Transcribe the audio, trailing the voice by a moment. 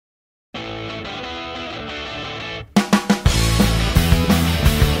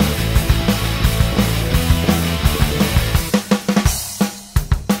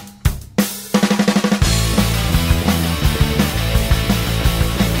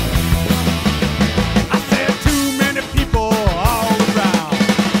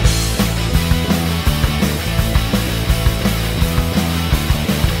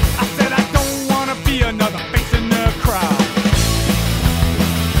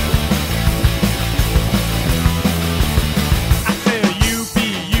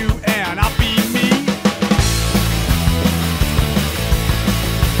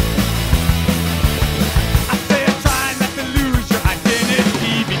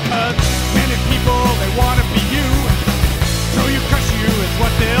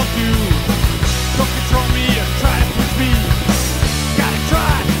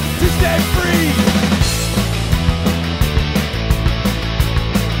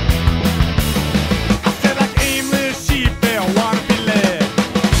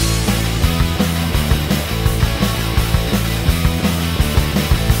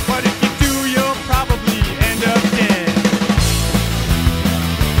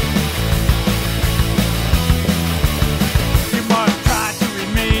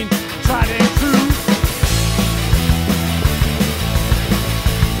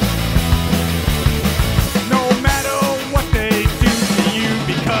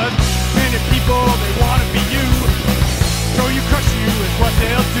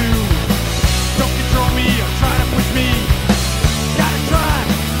they'll do. Don't control me or try to push me. Gotta try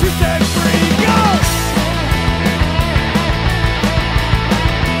to set free. Go!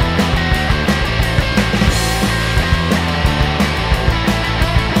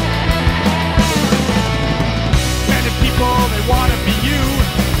 Many people, they wanna be you.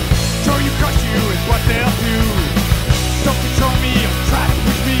 Show you, crush you is what they'll do. Don't control me or try to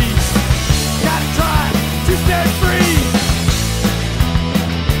push me. Gotta try to set free.